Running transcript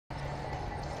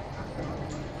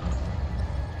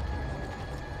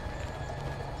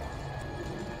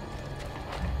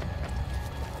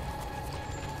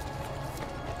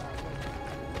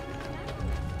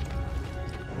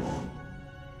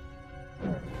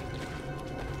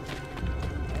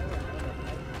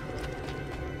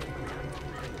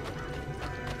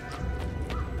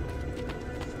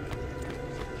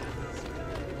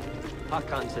I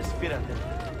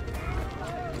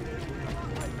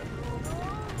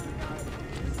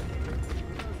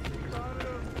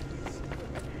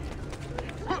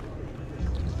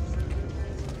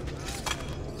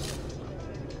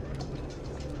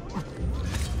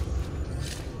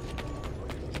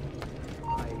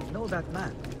know that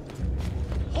man.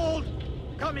 Hold!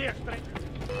 Come here, stranger!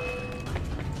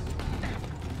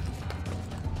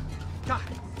 God!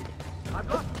 I've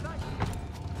lost sight!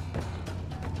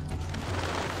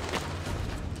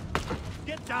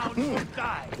 Get down or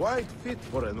die! Quite fit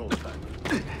for an old man.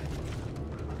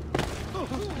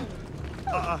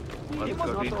 It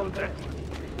was not all that.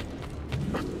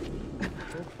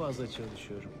 Çok fazla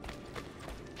çalışıyorum.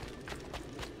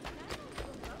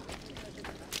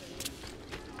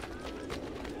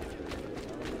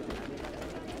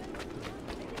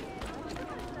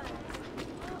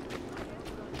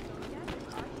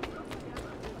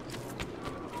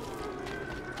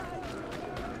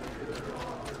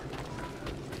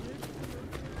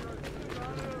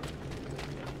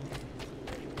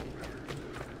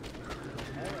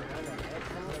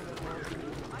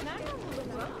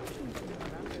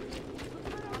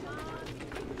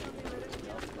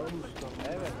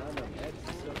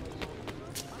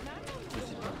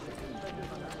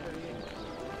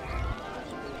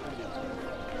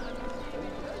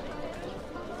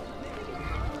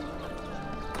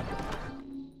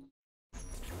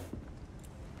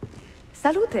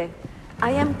 Salute!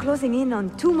 I am closing in on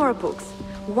 2 more books.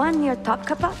 One near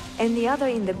Topkapı and the other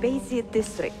in the Bayezid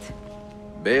district.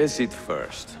 Bayezid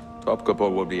first. Topkapı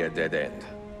will be a dead end.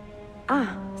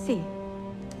 Ah, see.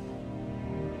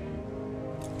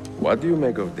 What do you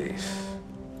make of this?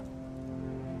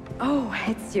 Oh,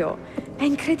 Ezio.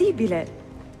 Incredibile.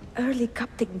 Early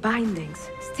Coptic bindings,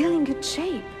 still in good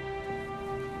shape.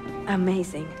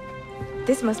 Amazing.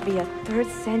 This must be a 3rd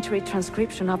century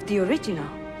transcription of the original.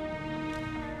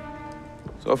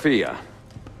 Sophia,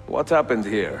 what happened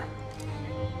here?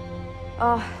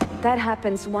 Oh, that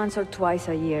happens once or twice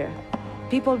a year.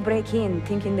 People break in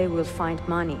thinking they will find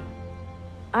money.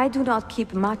 I do not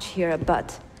keep much here,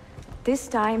 but this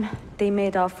time they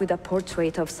made off with a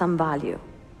portrait of some value.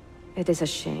 It is a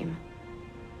shame.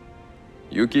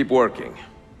 You keep working.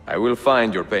 I will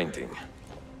find your painting.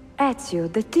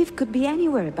 Ezio, the thief could be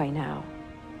anywhere by now.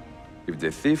 If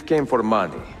the thief came for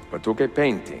money, but took a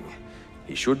painting,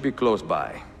 he should be close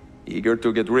by, eager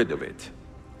to get rid of it.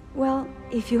 Well,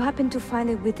 if you happen to find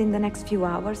it within the next few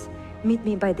hours, meet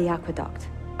me by the aqueduct.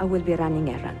 I will be running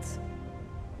errands.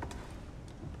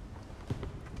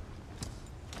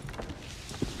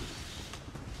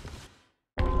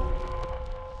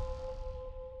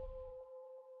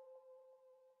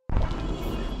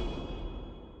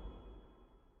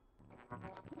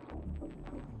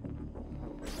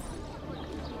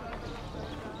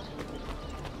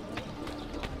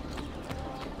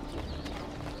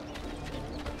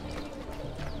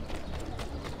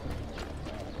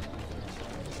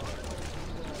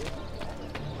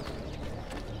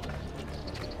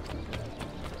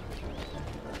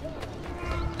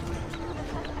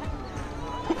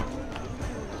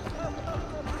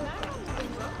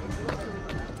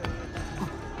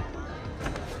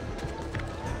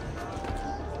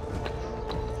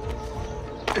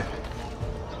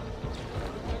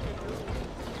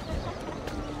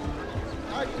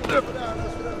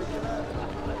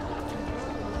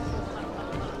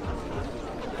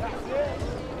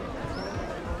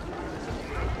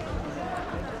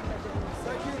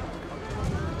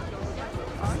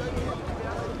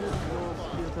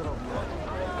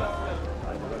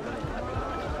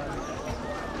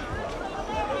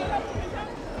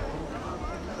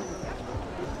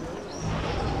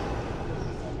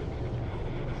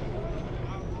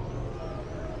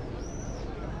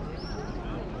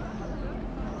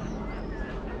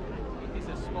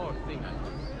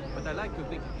 But I like to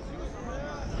think it is useful.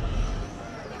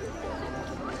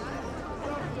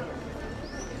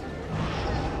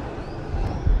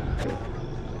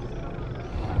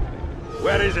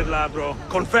 Where is it, Ladro?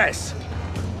 Confess!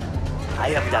 I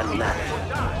have done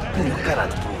nothing. You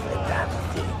cannot prove a damn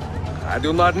thing. I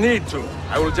do not need to.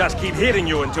 I will just keep hitting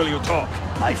you until you talk.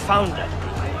 I found that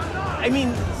thing. I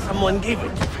mean, someone gave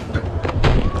it to me.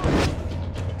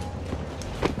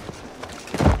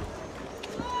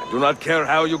 I do not care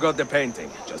how you got the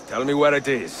painting. Just tell me where it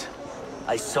is.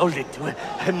 I sold it to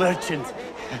a merchant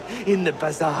in the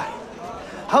bazaar.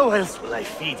 How else will I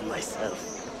feed myself?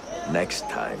 Next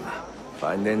time,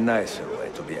 find a nicer way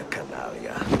to be a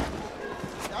canaglia.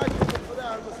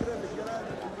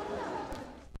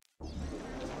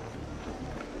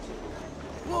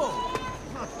 Whoa!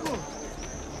 Not good!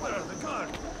 Where are the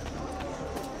guards?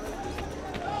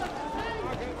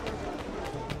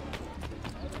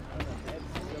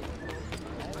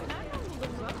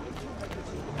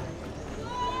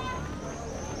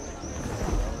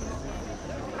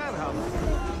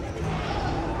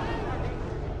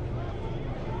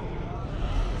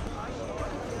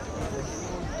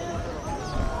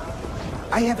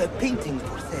 I have a painting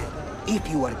for sale, if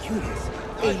you are curious.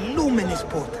 A luminous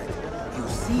portrait. You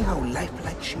see how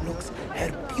lifelike she looks?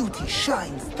 Her beauty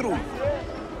shines through.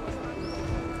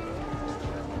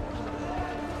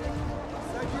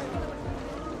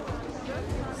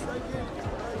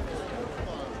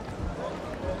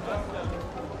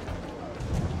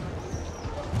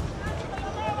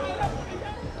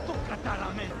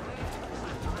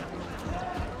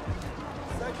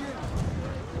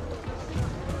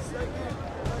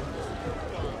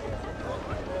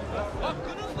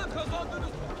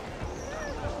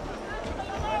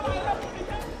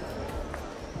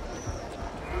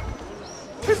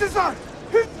 This is art!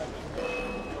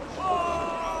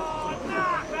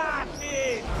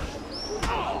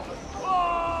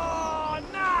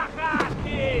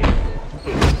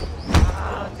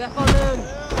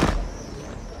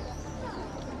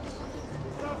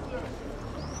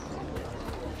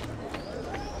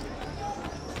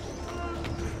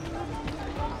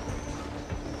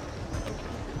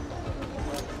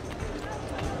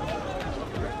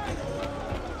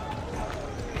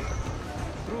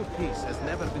 True peace has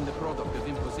never been the product of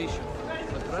imposition,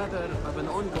 but rather of an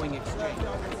ongoing exchange.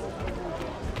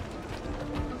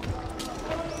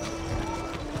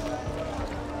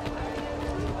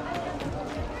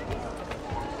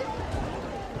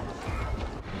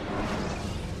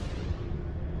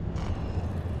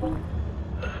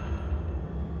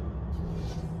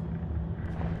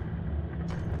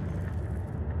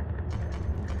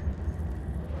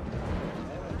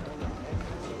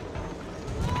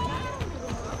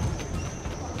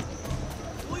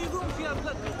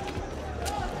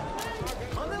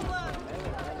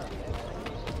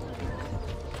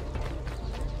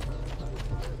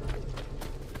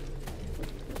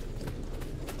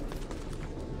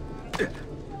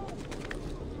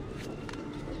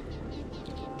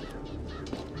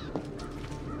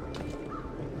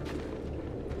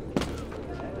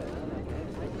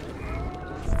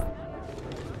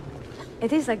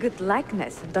 It is a good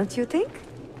likeness, don't you think?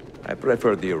 I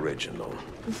prefer the original.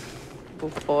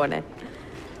 Buffone.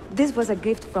 This was a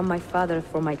gift from my father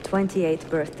for my 28th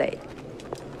birthday.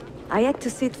 I had to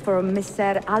sit for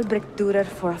Messer Albrecht Dürer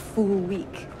for a full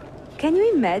week. Can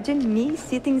you imagine me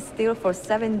sitting still for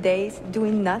 7 days,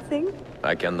 doing nothing?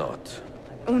 I cannot.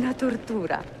 Una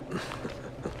tortura.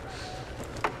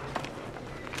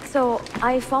 So,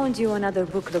 I found you another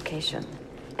book location.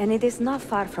 And it is not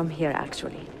far from here,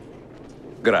 actually.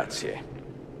 Grazie.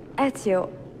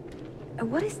 Ezio,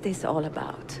 what is this all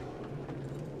about?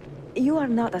 You are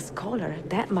not a scholar,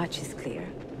 that much is clear.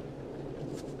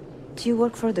 Do you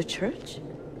work for the church?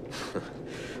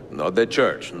 Not the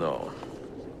church, no.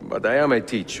 But I am a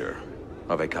teacher,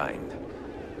 of a kind.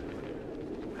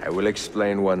 I will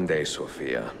explain one day,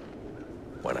 Sophia.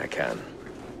 When I can.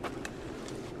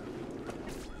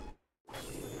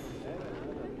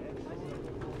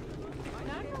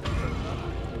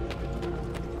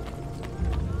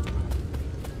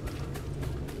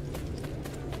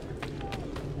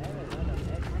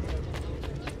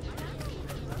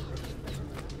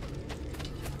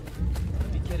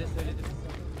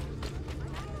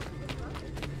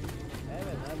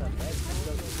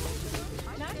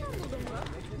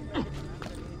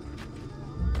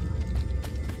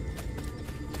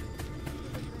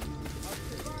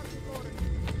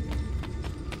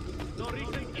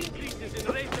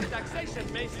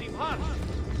 May seem harsh.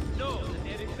 No,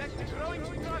 they reflect the growing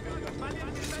struggle of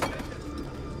manufacturing.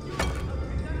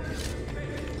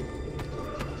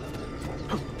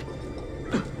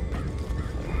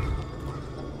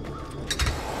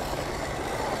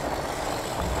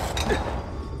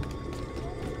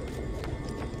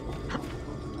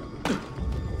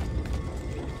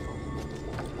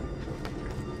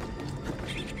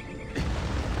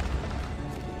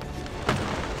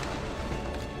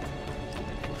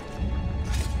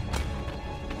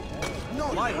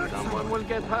 Someone will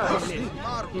get hurt.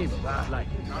 Him, like,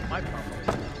 not my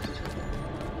problem.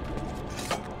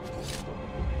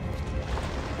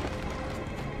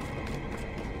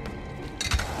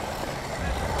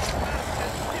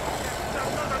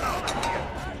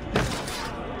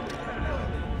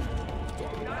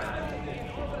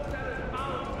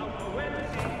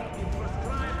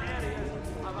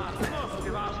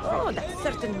 Oh, that's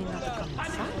certainly not a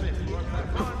commissar.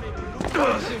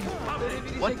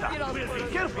 What the? Be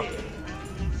careful!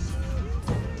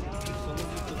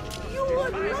 You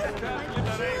would like my children!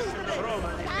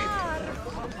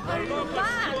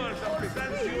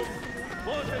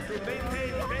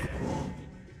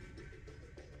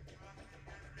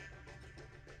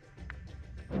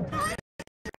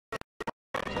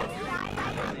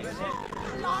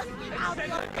 Lost without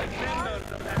your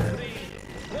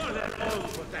Is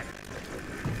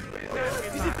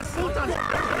it the Sultan?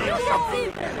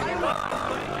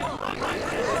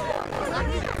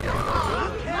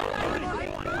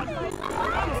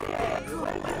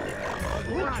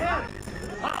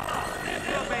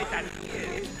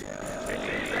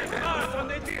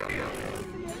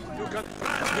 You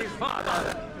confront his father,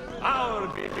 our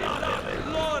beloved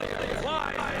Lord,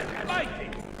 wise and mighty,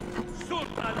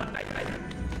 Sultan.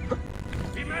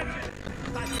 Imagine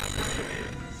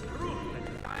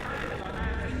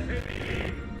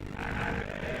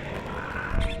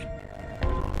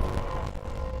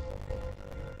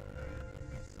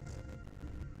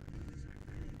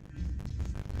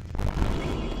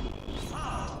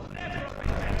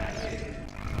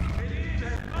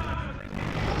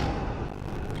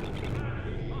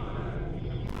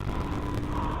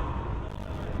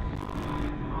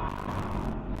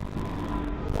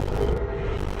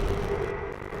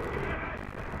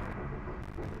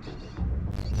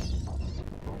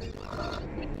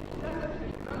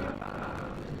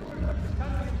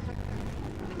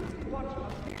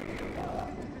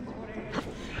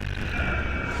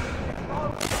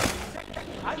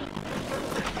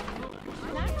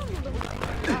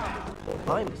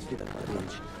I must fit at my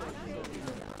age.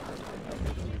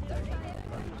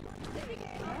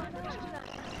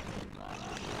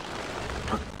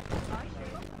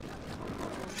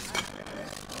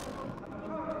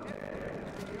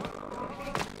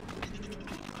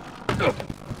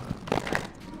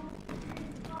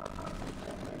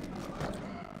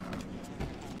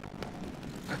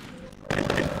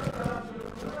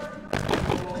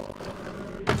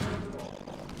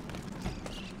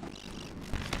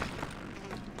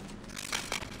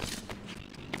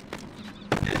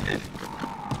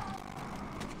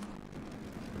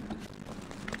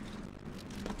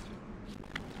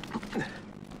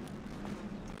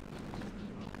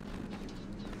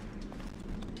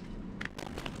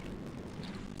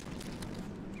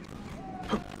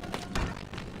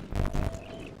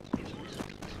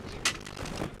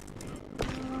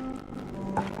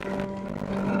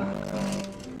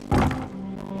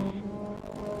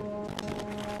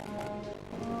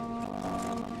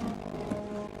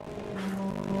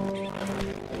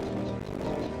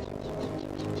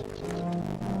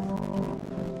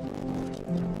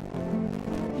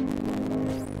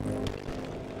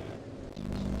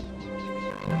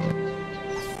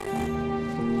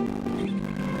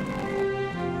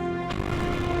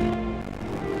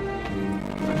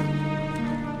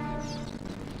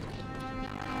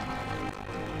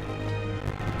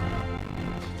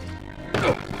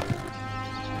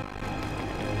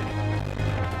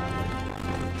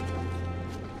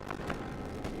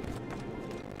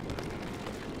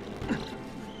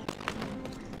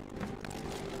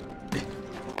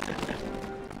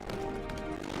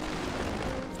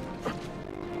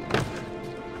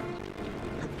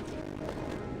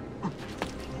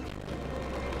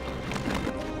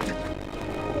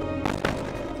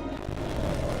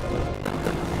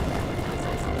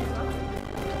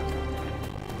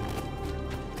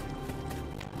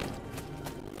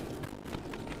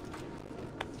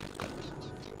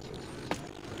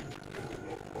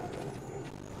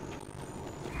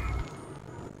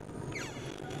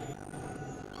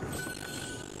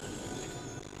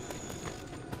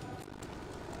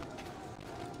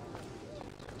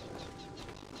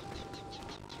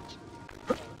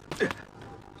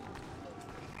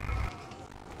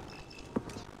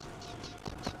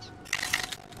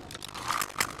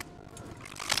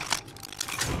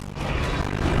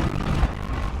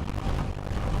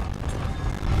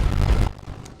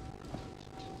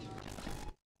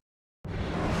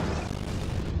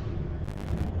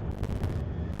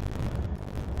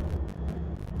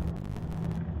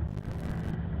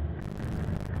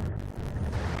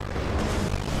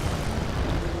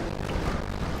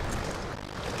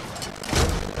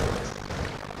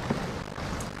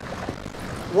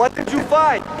 What did you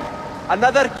find?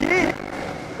 Another key?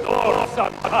 Door of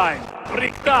some kind,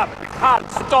 bricked up, hard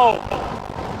stone.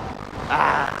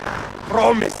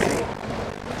 Promising.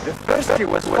 The first key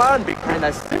was found behind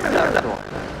a similar door.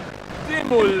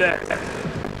 Stimulus.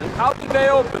 How did they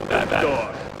open that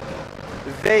door?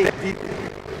 They did.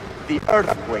 The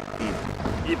earthquake did.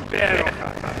 Ibero.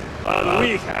 Well,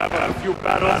 we have a few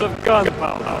barrels of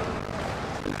gunpowder.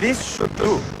 This should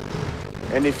do.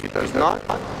 And if it does not,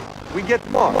 we get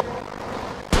more.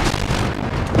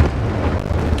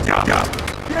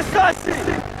 The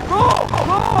assassin! Go! Go!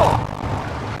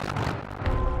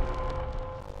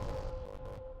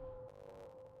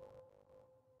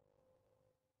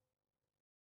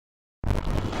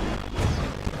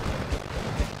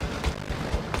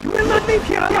 You will not leave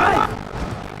here alive!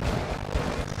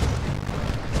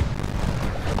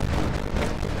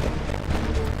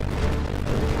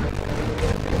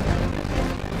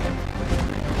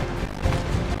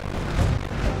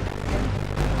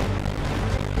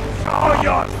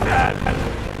 yourself!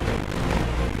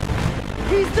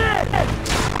 He's dead!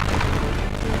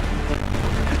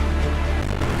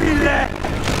 Billet!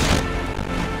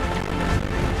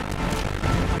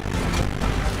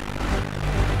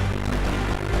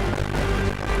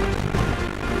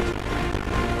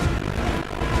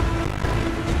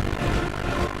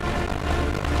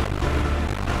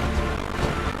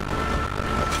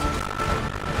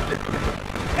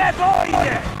 Che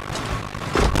voglio!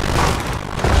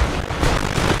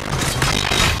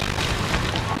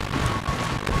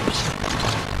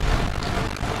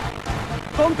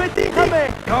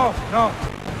 Competitame! No, no.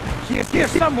 He is here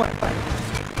somewhere.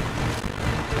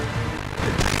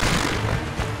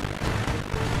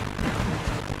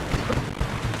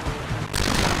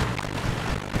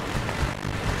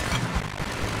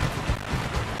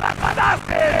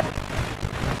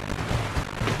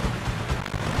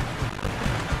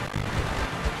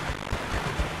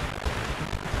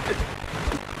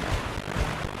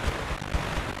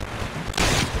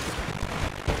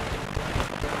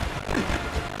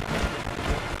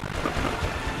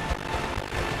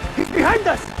 Behind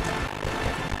us!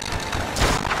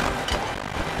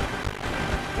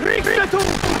 Riksatu!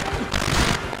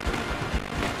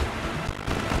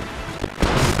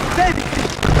 Steady!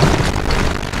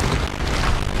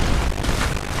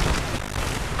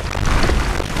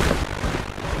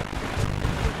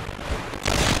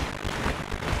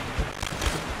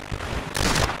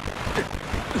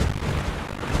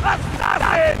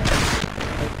 Assassin!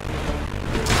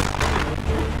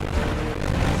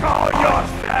 Show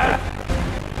yourself!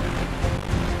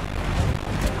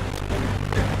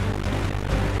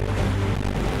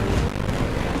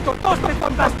 Toste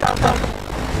con bastardo!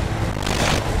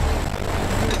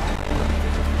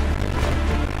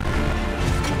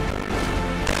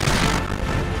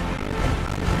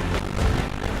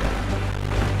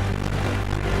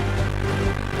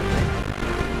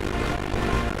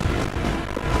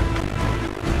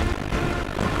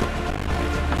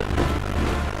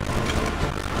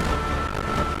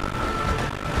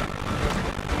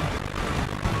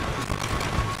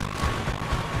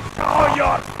 Show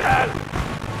yourself!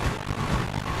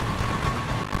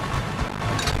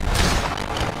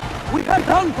 We have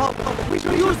gunpowder! We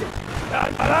should use it!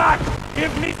 Tarik,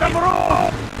 give me some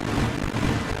room!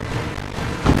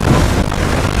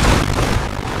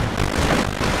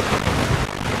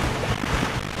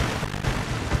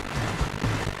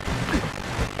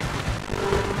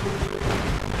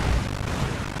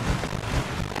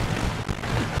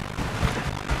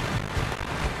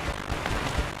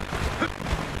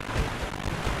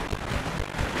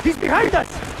 He's behind us!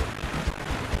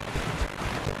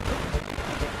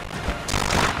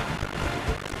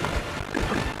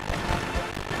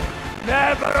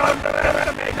 Never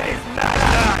underestimate these men!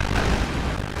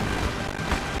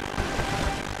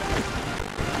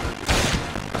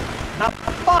 Now,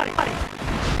 body!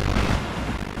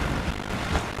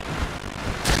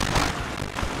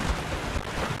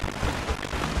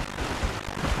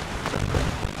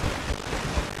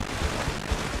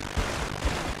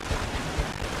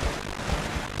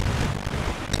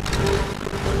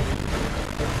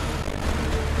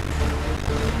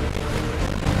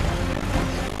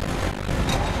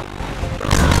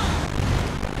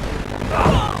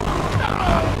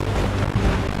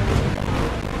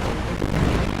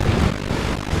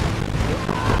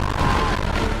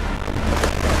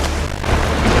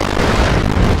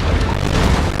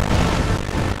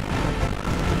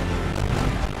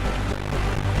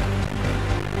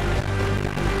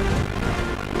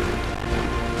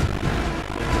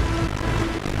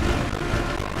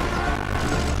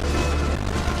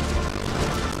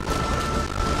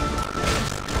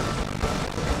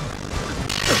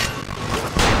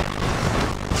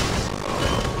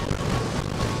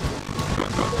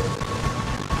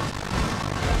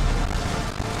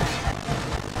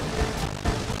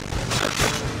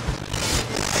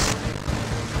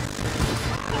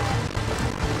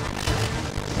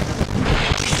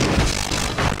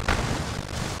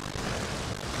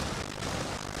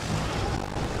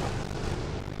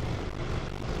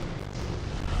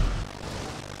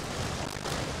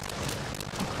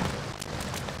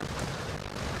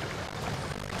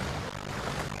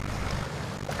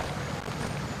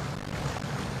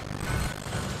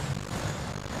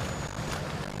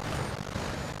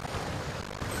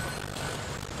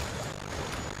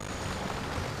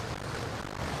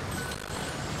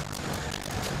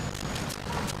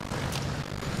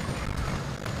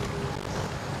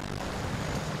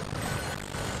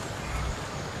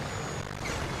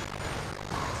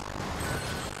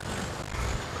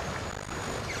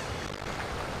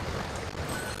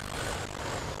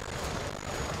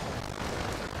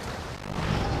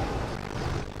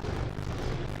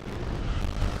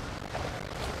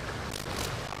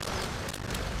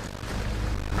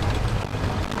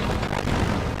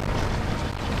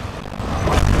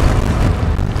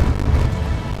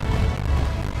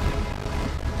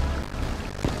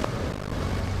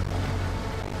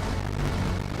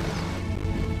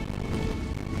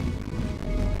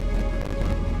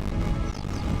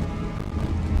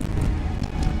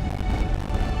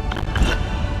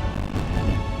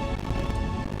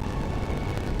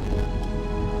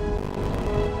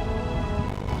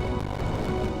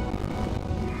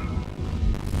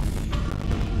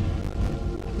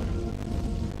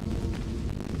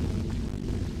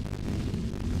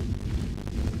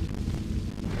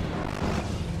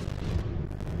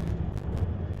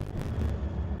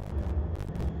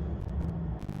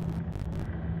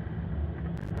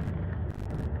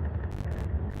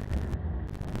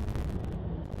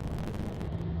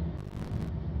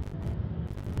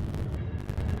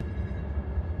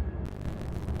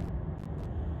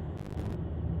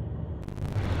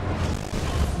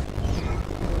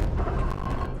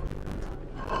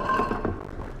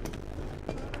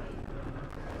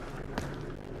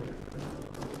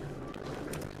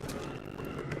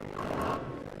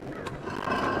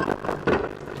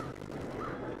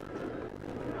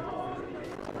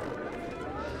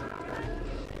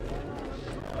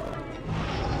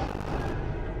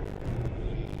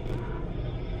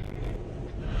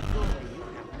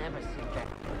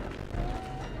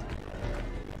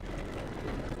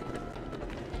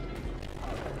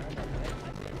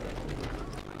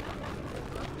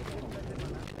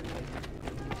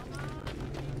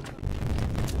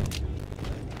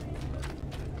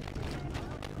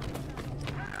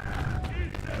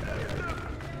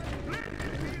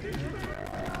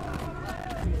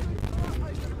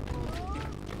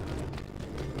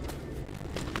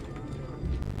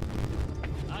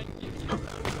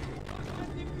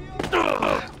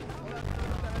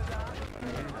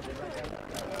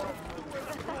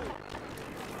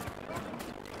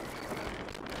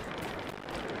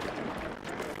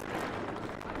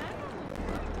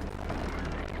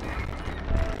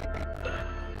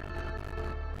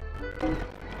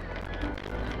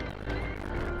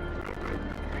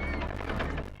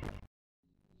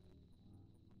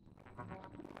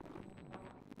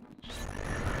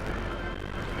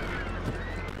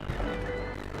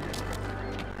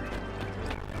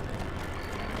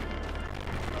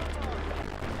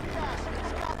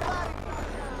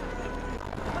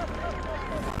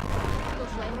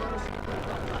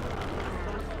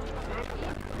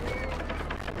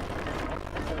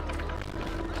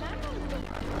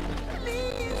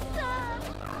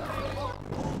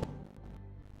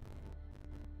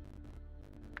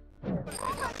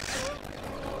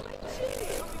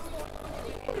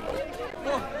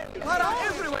 Para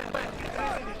everywhere!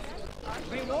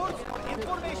 Rewards for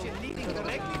information leading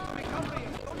directly to recovery.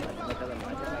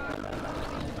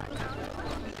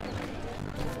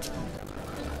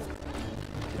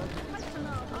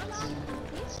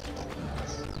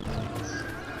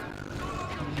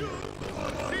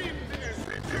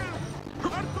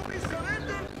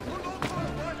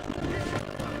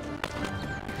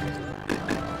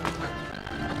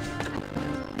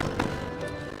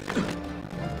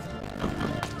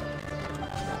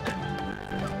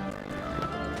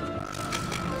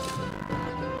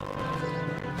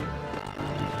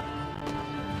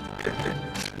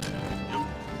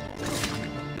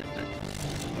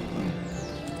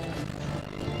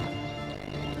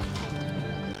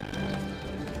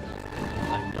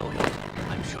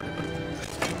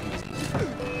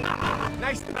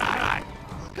 Nice try!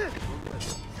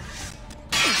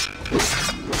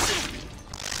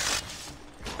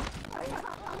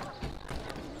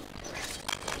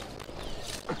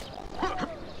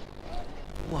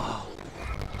 Wow.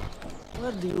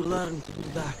 Where do you learn to do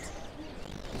that?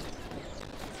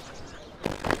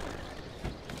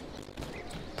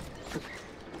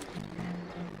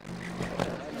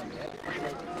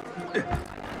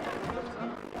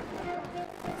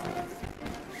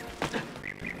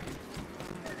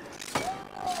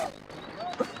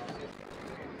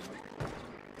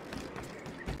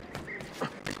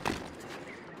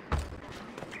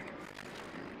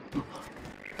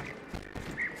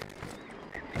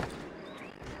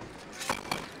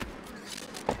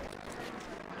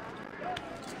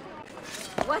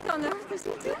 What on earth is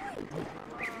he doing?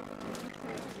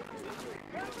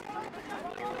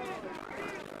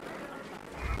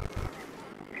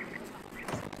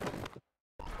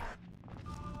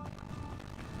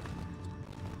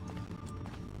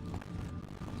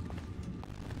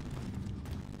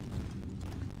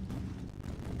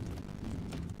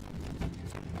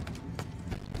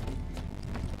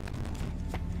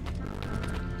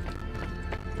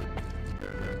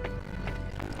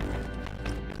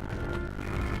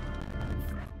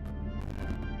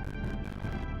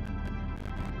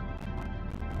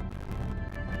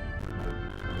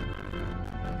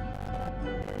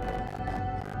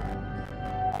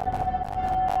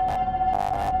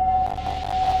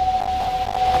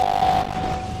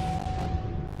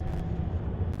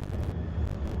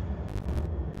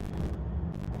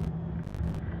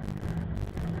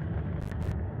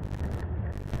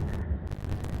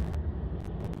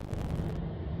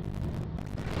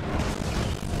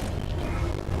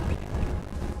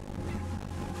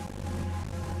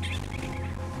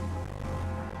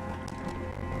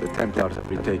 The Templars have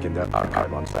retaken their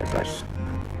archive on Cyprus.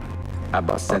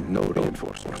 Abbas sent no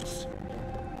reinforcements.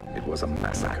 It was a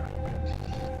massacre.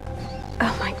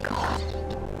 Oh my god.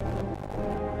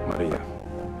 Maria,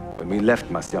 when we left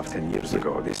Masyaf 10 years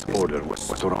ago, this order was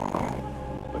strong.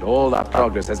 But all our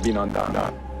progress has been undone.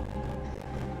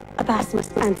 Abbas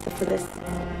must answer for this.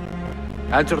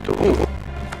 Answer to who?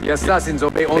 The assassins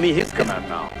obey only his command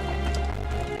now.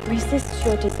 Resist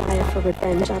your desire for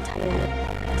revenge, Altair.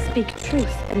 Speak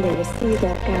truth, and they will see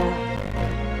their error.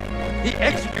 He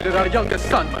executed our youngest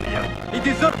son, Maria. He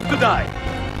deserves to die.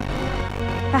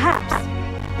 Perhaps.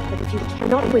 But if you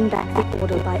cannot win back the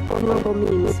order by honorable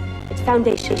means, its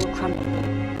foundation will crumble.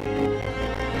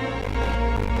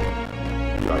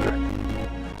 You are right.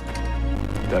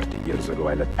 30 years ago,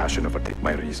 I let passion overtake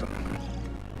my reason.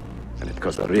 And it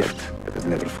caused a rift that has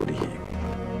never fully healed.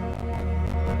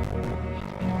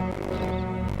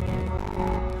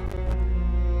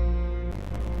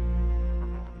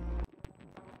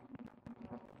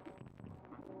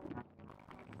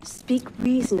 Speak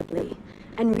reasonably,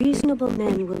 and reasonable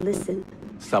men will listen.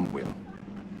 Some will,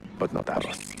 but not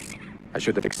Abbas. I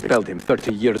should have expelled him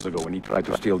 30 years ago when he tried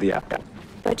to steal the apple.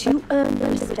 But you earned the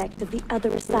respect of the other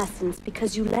assassins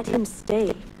because you let him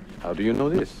stay. How do you know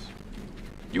this?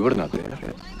 You were not there.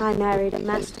 I married a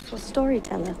masterful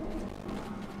storyteller.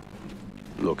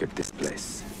 Look at this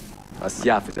place.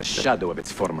 Masyaf is a shadow of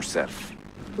its former self.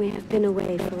 We have been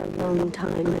away for a long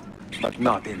time. But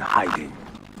not in hiding.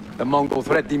 The Mongol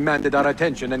threat demanded our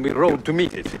attention and we rode to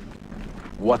meet it.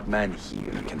 What man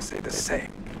here can say the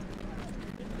same?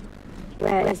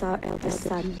 Where is our eldest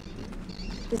son?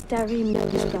 Does Darim know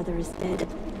his brother is dead?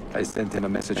 I sent him a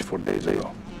message 4 days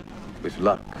ago. With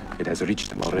luck, it has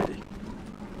reached him already.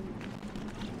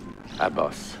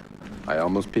 Abbas, I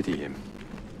almost pity him.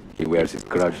 He wears his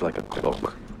grudge like a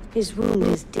cloak. His wound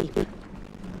is deep.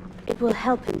 It will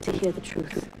help him to hear the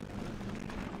truth.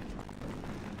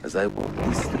 As I walk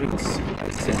these streets, I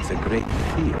sense a great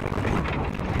fear in me.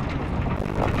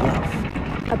 Love.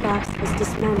 Abbas has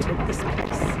dismantled this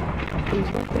place.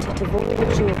 and looked to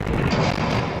divulge you.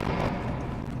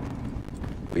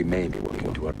 We may be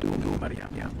working toward doom, Maria.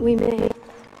 We may,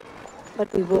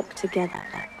 but we work together.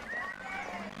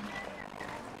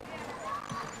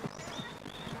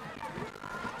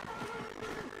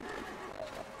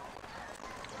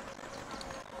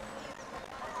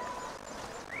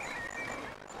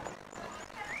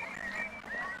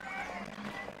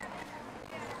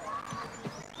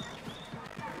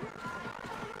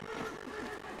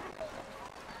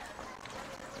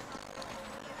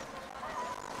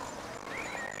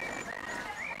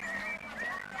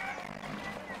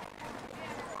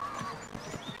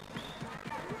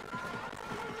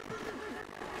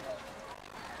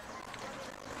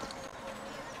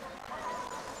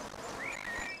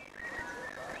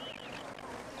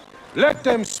 Let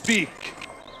them speak.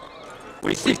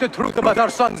 We seek the truth about our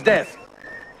son's death.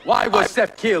 Why was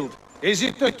Seth killed? Is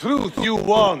it the truth you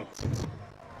want?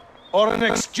 Or an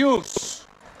excuse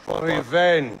for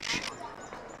revenge?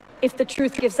 If the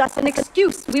truth gives us an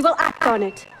excuse, we will act on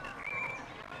it.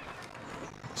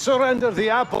 Surrender the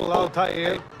apple,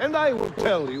 Altair, and I will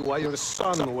tell you why your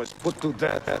son was put to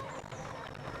death.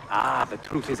 Ah, the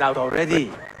truth is out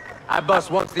already. Abbas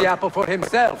wants the apple for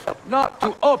himself, not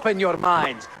to open your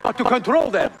minds, but to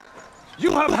control them.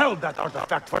 You have held that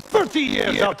artifact for 30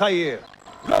 years, Altair,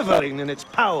 reveling in its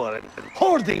power and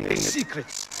hoarding its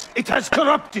secrets. It has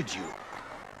corrupted you.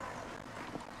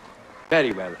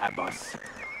 Very well, Abbas.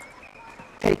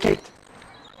 Take it.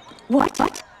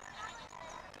 What?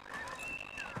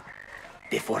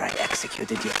 Before I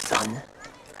executed your son,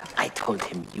 I told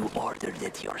him you ordered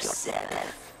it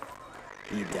yourself.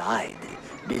 He died,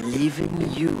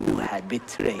 believing you had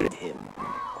betrayed him.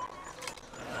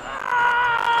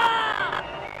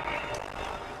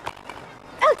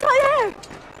 Altair!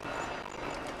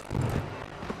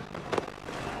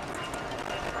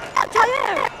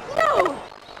 Altair! No!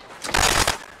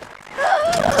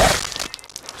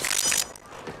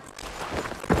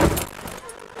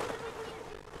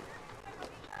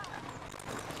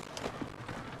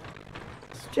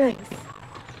 Strength.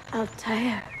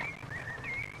 Altair.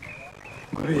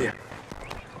 Maria.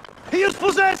 He is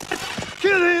possessed!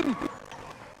 Kill him!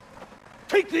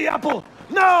 Take the apple,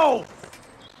 now!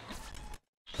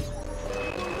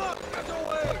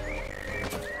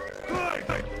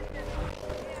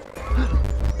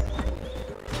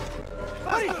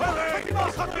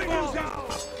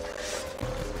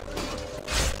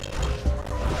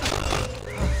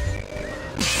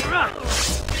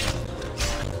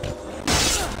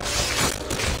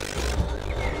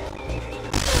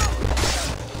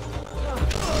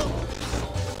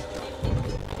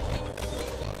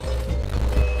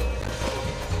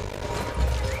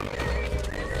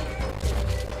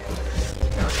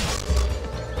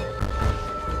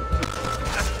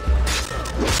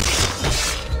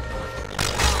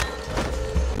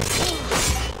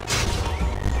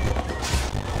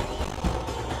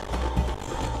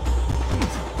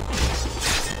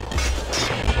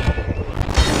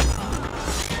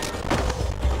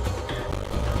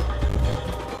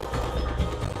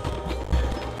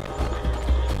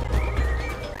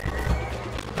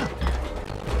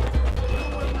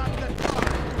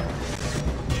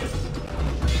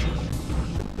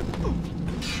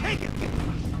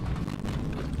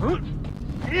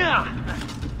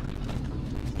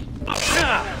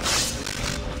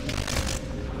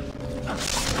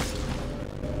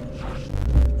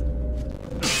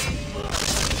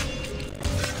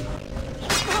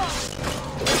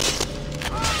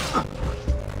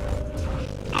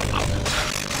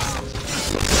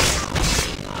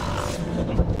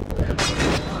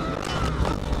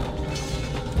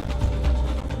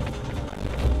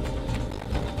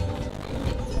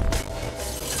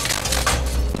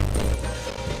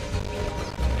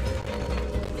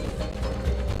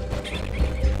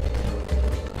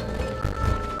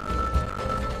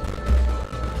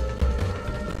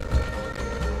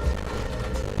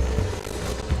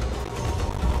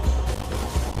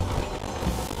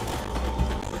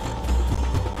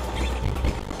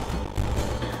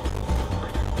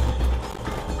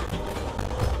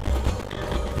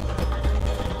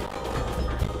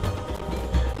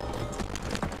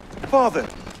 Father,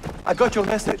 I got your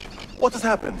message. What has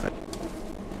happened?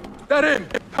 They're in!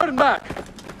 Turn back!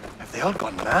 Have they all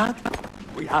gone mad?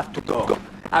 We have to go.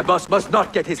 Abbas must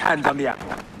not get his hands on the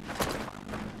apple.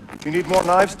 If you need more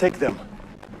knives, take them.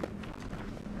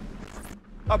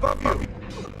 Above you!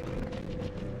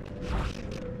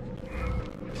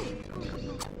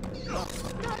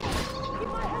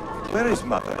 Where is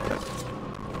Mother?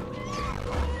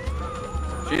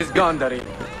 She's gone, Tarik.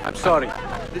 I'm sorry.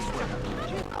 This way.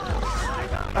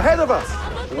 Ahead of us!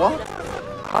 What?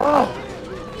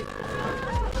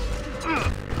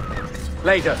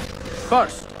 Later.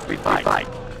 First, we fight.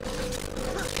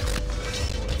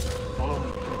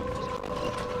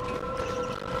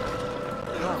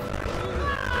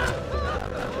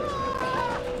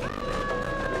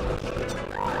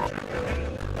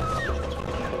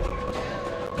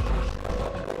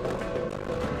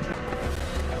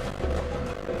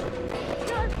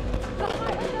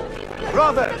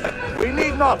 Brother, we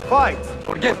need not fight.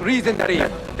 Forget reason,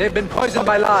 Tarik. They've been poisoned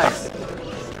by lies.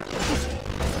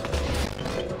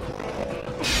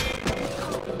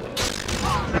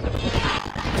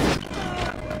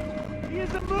 He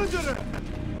is a murderer!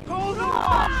 Hold him!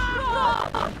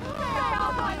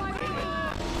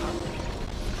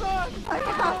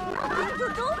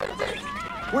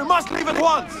 We must leave at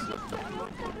once!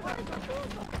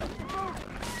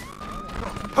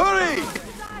 Hurry!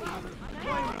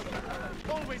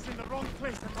 Always in the wrong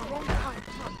place at the wrong time.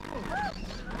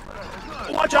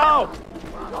 Watch out!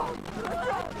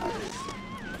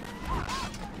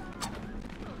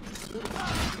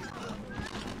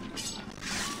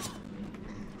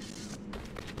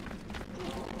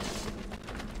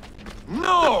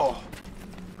 No!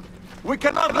 We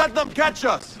cannot let them catch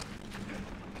us!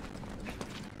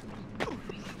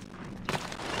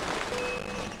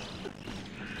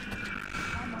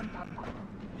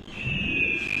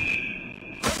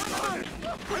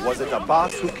 Was it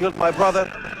Abbas who killed my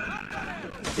brother?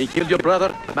 He killed your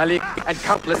brother, Malik, and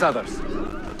countless others.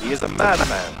 He is a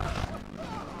madman.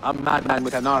 A madman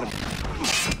with an army.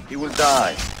 He will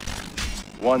die.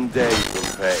 One day he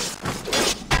will pay.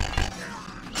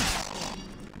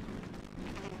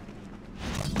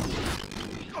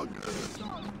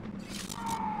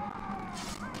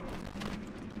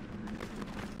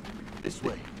 This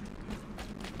way.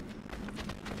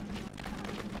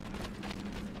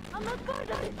 I'm not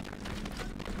good at it.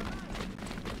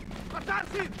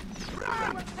 Assassin!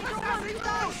 Run! Assassin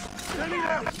down!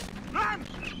 Run!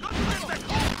 Not to let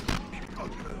them go!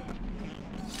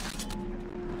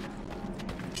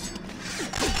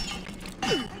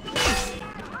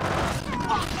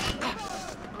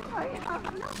 I have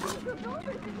nothing to do with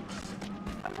it.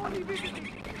 I'm only visiting.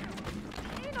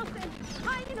 Innocent!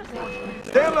 I'm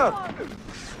innocent! Taylor!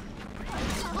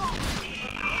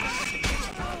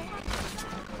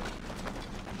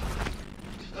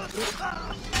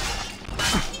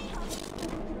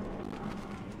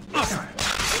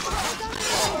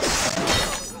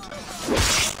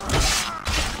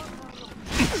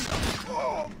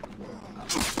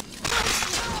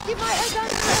 Give my head down!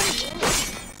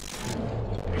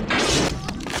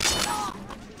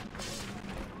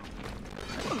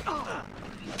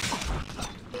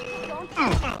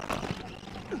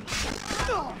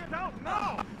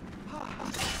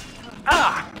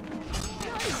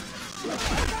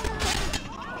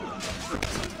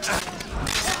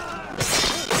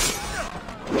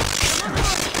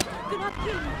 Do not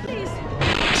kill me, please!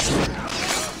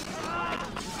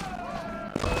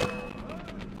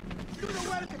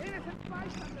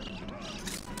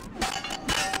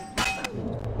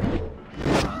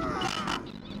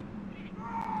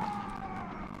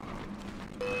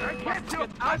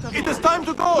 It is time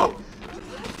to go!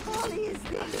 What folly is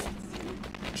this?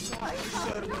 I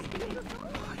have nothing to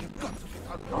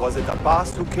do. Was it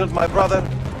Abbas who killed my brother?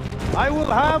 I will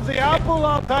have the apple,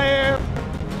 Altair,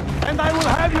 and I will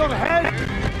have your head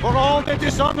for all the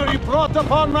dishonor you brought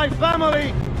upon my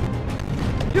family.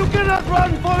 You cannot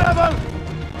run forever,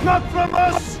 not from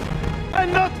us,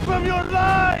 and not from your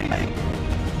lies.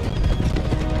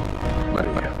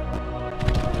 Maria.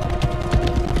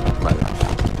 My love.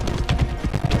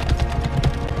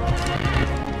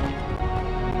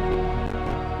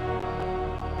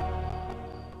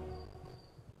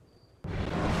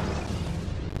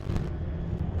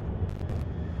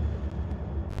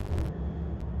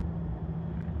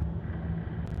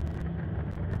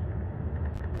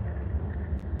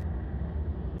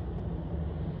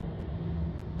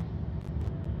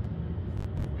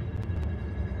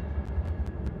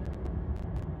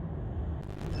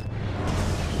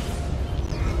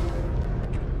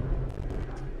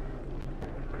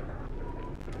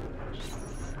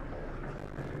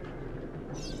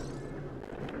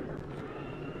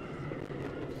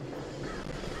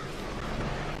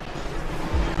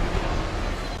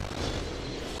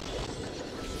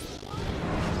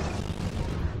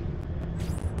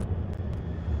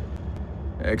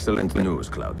 Excellent news,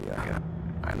 Claudia.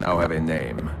 I now have a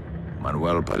name.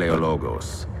 Manuel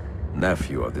Paleologos,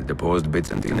 nephew of the deposed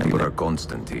Byzantine Emperor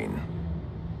Constantine.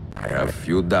 I have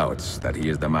few doubts that he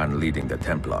is the man leading the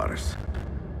Templars.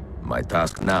 My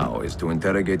task now is to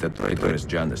interrogate a traitorous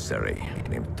janissary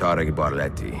named Tarik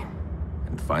Barleti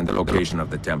and find the location of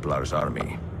the Templars'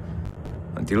 army.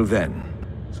 Until then,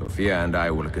 Sophia and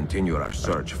I will continue our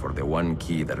search for the one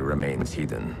key that remains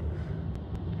hidden.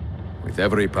 With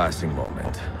every passing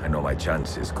moment, I know my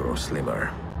chances grow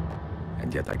slimmer.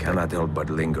 And yet I cannot help but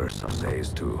linger some days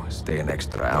to stay an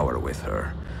extra hour with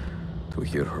her. To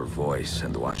hear her voice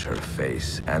and watch her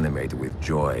face animate with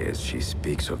joy as she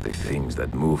speaks of the things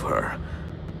that move her.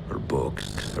 Her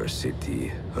books, her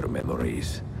city, her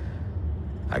memories.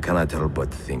 I cannot help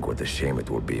but think what a shame it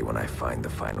will be when I find the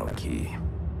final key.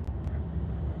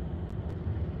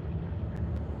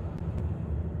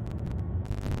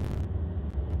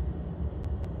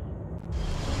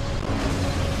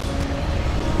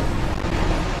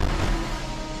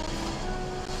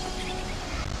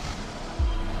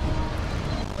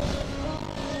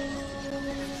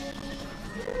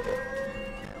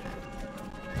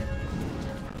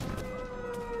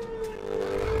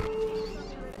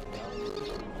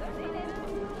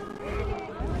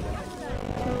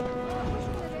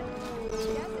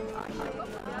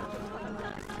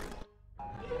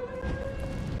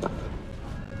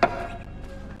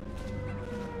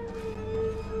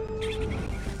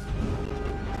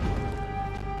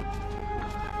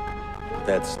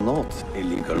 That's not a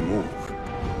legal move.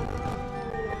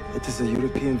 It is a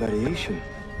European variation.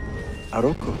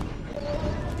 Aroko.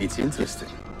 It's interesting,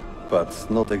 but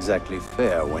not exactly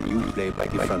fair when you play by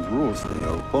different rules than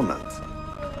your opponent.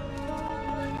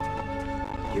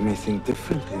 You may think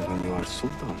differently when you are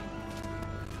Sultan.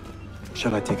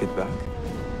 Shall I take it back?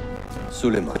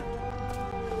 Suleiman,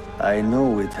 I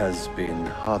know it has been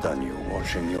hard on you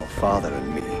watching your father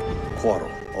and me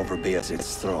quarrel over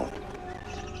Bayezid's throne.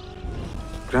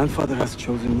 Grandfather has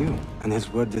chosen you, and his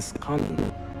word is canon.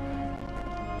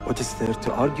 What is there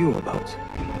to argue about?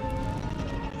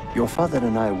 Your father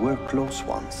and I were close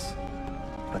once,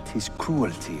 but his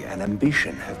cruelty and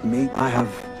ambition have made... I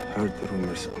have heard the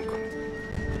rumors, Uncle.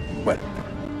 Well,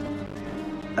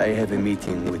 I have a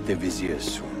meeting with the Vizier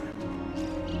soon.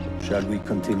 Shall we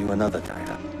continue another time?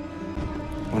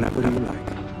 Whenever you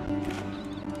like.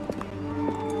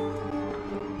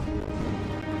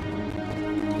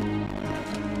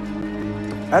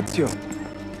 Ezio.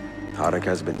 Tarik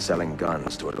has been selling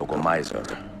guns to a local miser,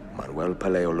 Manuel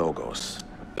Paleologos.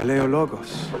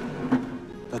 Paleologos.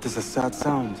 That is a sad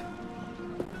sound.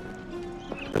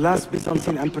 The last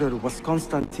Byzantine emperor was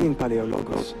Constantine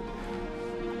Paleologos.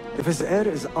 If his heir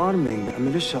is arming a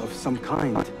militia of some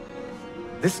kind,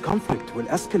 this conflict will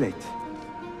escalate.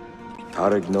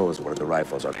 Tarik knows where the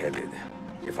rifles are headed.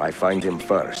 If I find him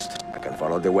first, I can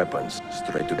follow the weapons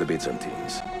straight to the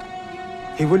Byzantines.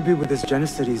 He will be with his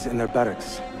janissaries in their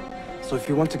barracks. So if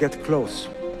you want to get close,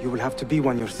 you will have to be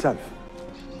one yourself.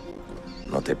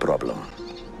 Not a problem.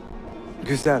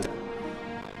 Güzel.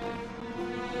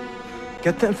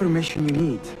 Get the information you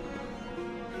need.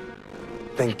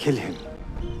 Then kill him.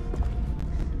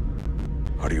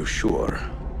 Are you sure?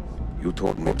 You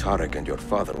told me Tarik and your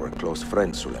father were close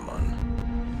friends, Suleiman.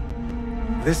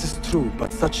 This is true,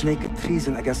 but such naked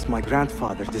treason against my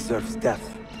grandfather deserves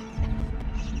death.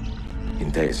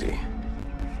 Intesi.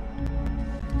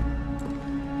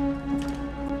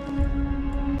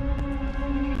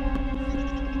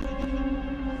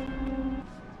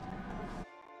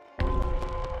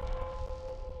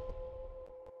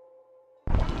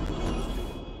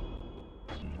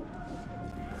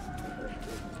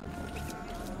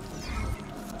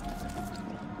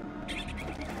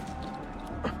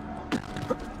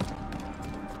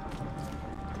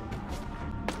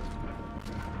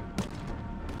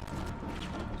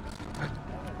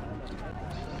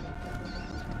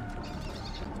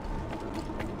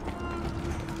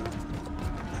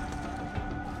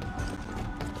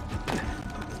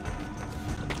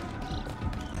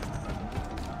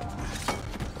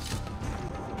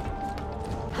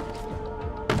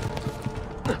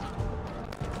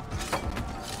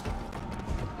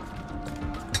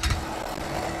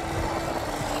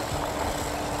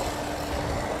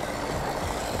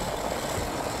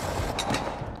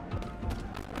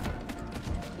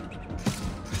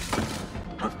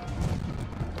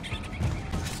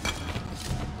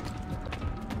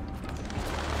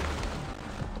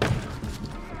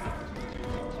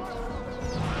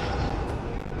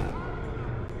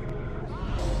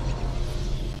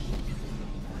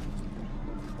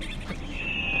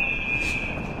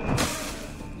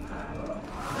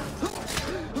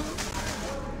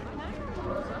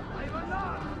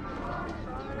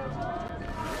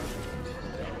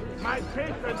 My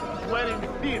patron were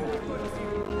in fear.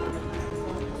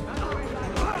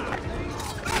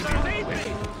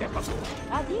 Do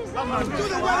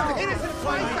the will of innocent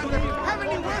swine thunder!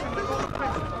 Haven't you worked?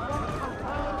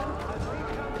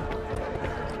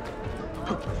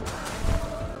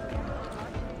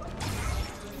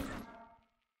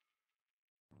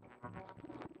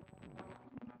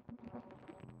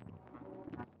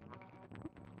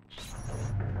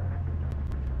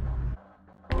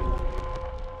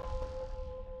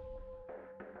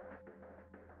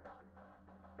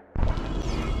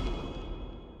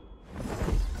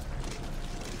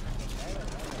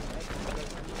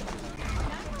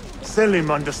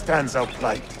 Selim understands our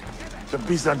plight. The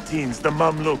Byzantines, the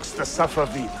Mamluks, the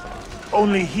Safavid.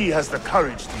 Only he has the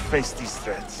courage to face these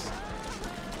threats.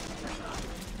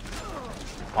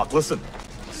 Haklısın.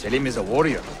 Selim is a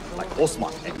warrior, like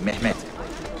Osman and Mehmet.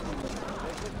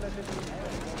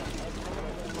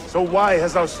 So why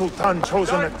has our Sultan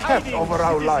chosen a cat over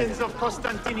our lives? Of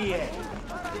Constantinople.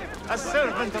 A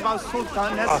servant of our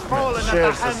Sultan has Ahmed fallen at the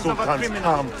shares the hands of a Sultan's criminal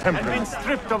calm and temperament. been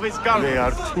stripped of his garments. They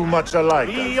are too much alike.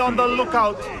 Be on the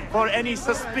lookout for any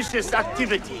suspicious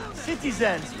activity.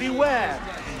 Citizens, beware!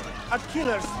 A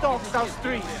killer stalks our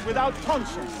streets without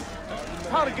conscience,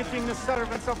 targeting the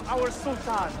servants of our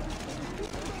Sultan.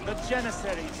 The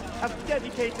Janissaries have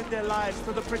dedicated their lives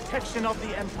to the protection of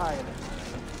the Empire.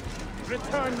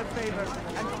 Return the favor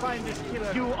and find this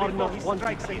killer before he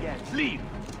strikes again. Leave!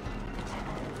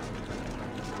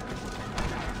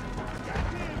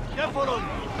 Defolun!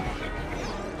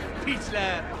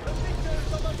 Piçler!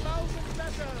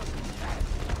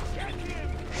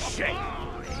 Shame!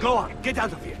 Go on, get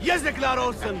out of here! Yazıklar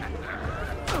olsun!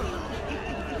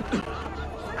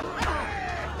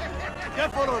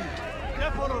 Defolun!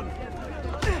 Defolun!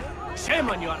 Shame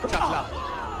on you, alçaklar!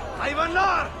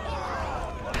 Hayvanlar!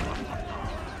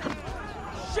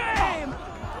 Shame!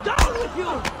 Down with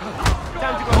you!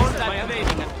 Time to go on by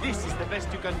evading, and this is the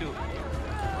best you can do.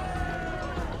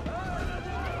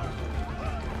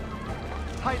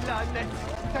 Hay lanet!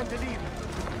 Time to leave!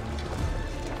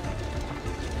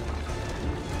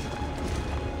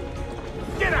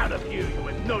 Get out of here, you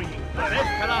annoying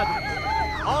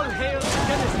Barleti! All hail the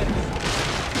Janissaries!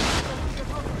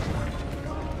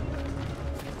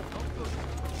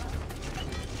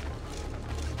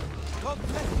 God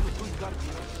bless you, good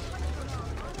guardian.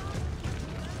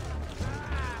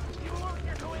 You won't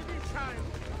get away this time!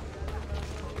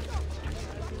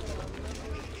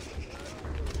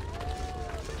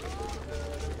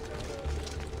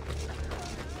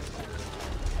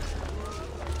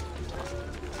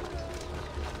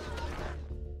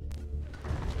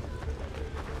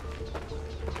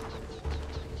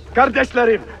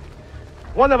 Kardeşlerim!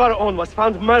 One of our own was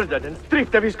found murdered and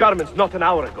stripped of his garments not an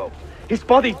hour ago. His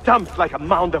body dumped like a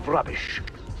mound of rubbish.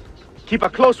 Keep a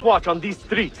close watch on these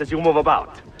streets as you move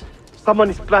about. Someone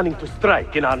is planning to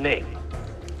strike in our name.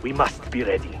 We must be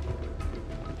ready.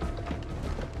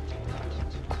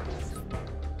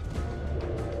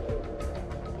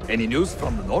 Any news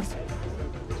from the north?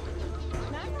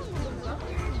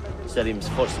 Selim's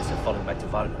forces have fallen back to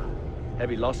Varna.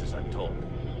 Heavy losses, I'm told.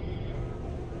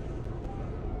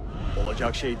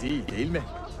 Olacak şey değil mi?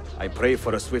 I pray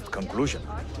for a swift conclusion.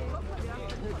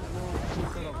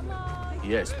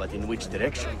 Yes, but in which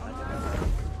direction?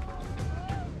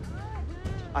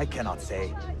 I cannot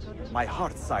say. My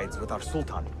heart sides with our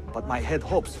Sultan, but my head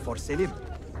hopes for Selim.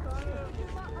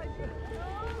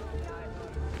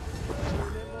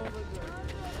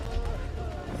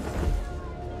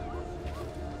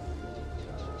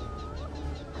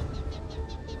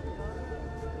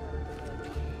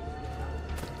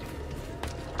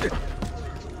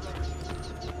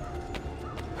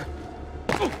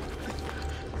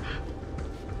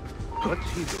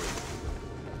 What's he doing?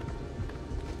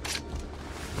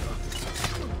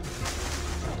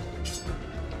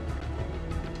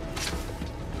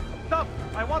 Stop!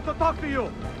 I want to talk to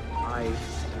you!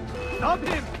 Stop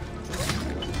him!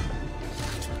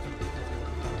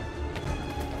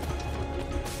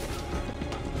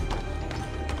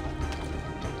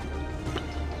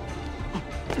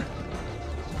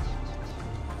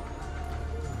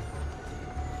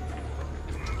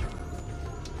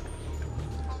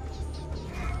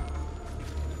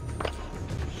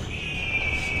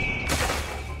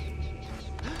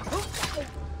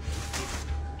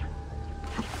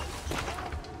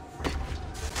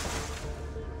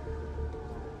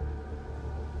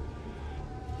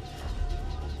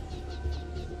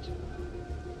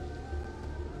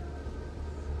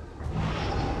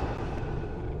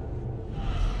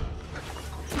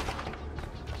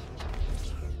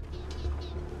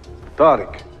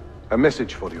 Tarik, a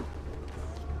message for you.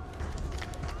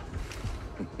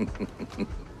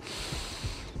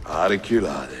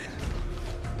 Harikulade.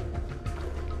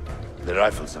 The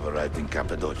rifles have arrived in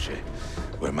Cappadocia,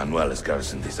 where Manuel has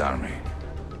garrisoned his army.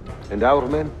 And our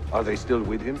men? Are they still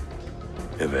with him?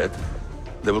 Evet.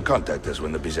 They will contact us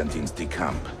when the Byzantines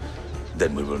decamp.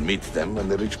 Then we will meet them when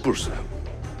they reach Bursa.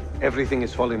 Everything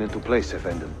is falling into place,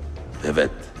 Effendim.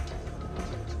 Evet.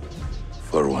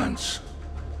 For once.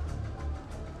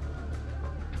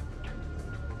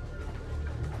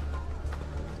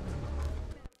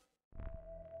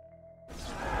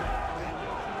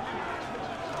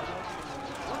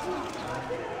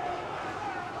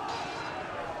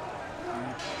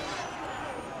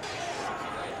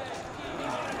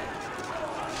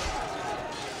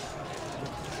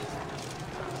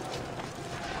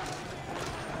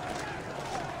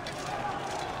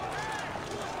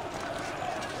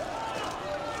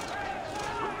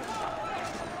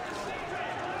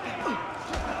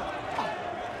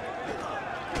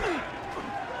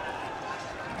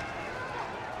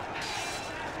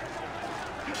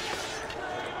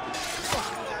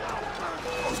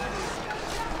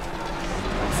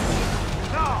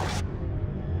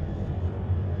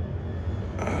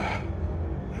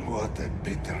 What a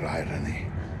bitter irony.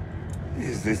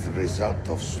 Is this the result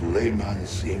of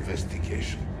Suleiman's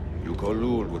investigation? You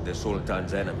collude with the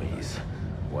Sultan's enemies.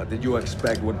 What did you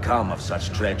expect would come of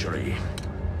such treachery?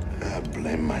 I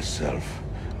blame myself.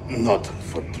 Not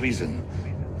for treason,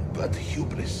 but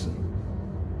hubris.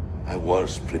 I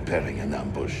was preparing an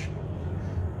ambush.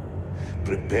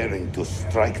 Preparing to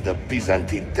strike the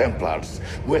Byzantine Templars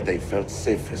where they felt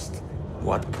safest.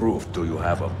 What proof do you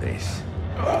have of this?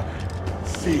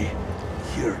 See,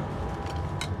 here.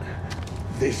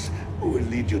 This will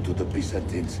lead you to the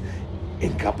Byzantines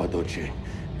in Cappadocia.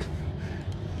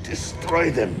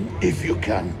 Destroy them if you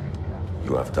can.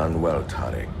 You have done well,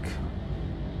 Tarik.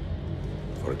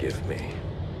 Forgive me.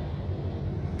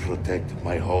 Protect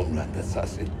my homeland,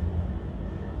 assassin.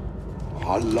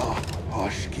 Allah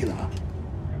Ashkina.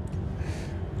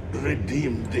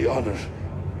 Redeem the honor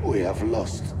we have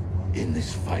lost in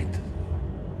this fight.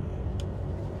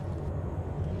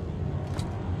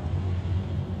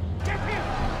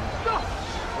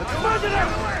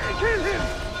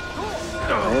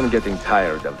 I am getting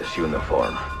tired of this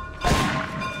uniform.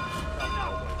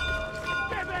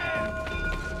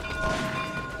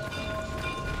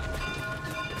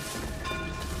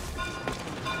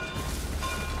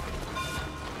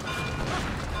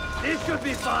 This should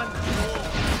be fun!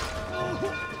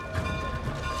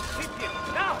 Hit him,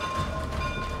 now!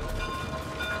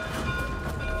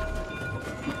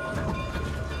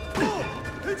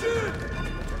 Hit him!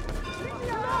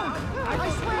 I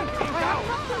swear!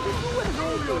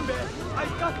 Roll your man! I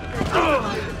got it!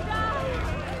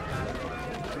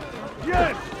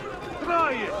 Yes!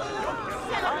 Try it!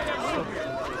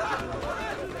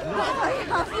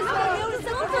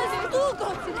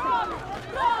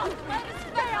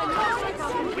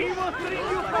 We will bring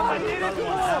you from the nearest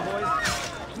wall!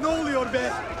 Know your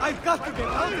best! I've got to get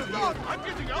out of here! I'm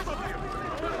getting out of here!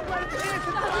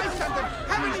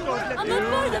 I'm not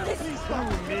part of this! Please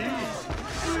don't me!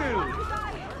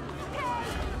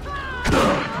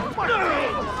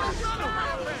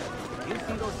 You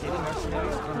see those city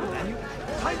mercenaries from the Danube?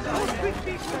 I don't think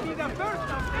this should be the first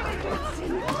of anything!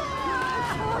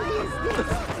 What is this?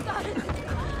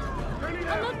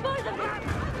 I'm not part of it!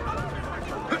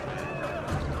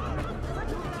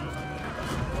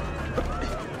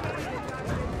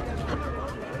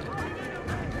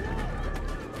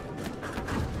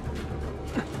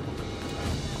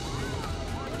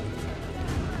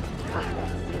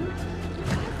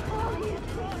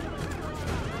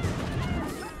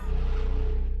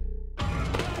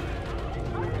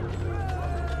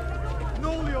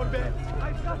 Know your best!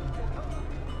 I've got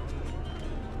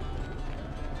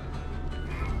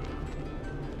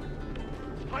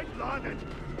it!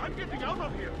 I'm getting out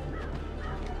of here!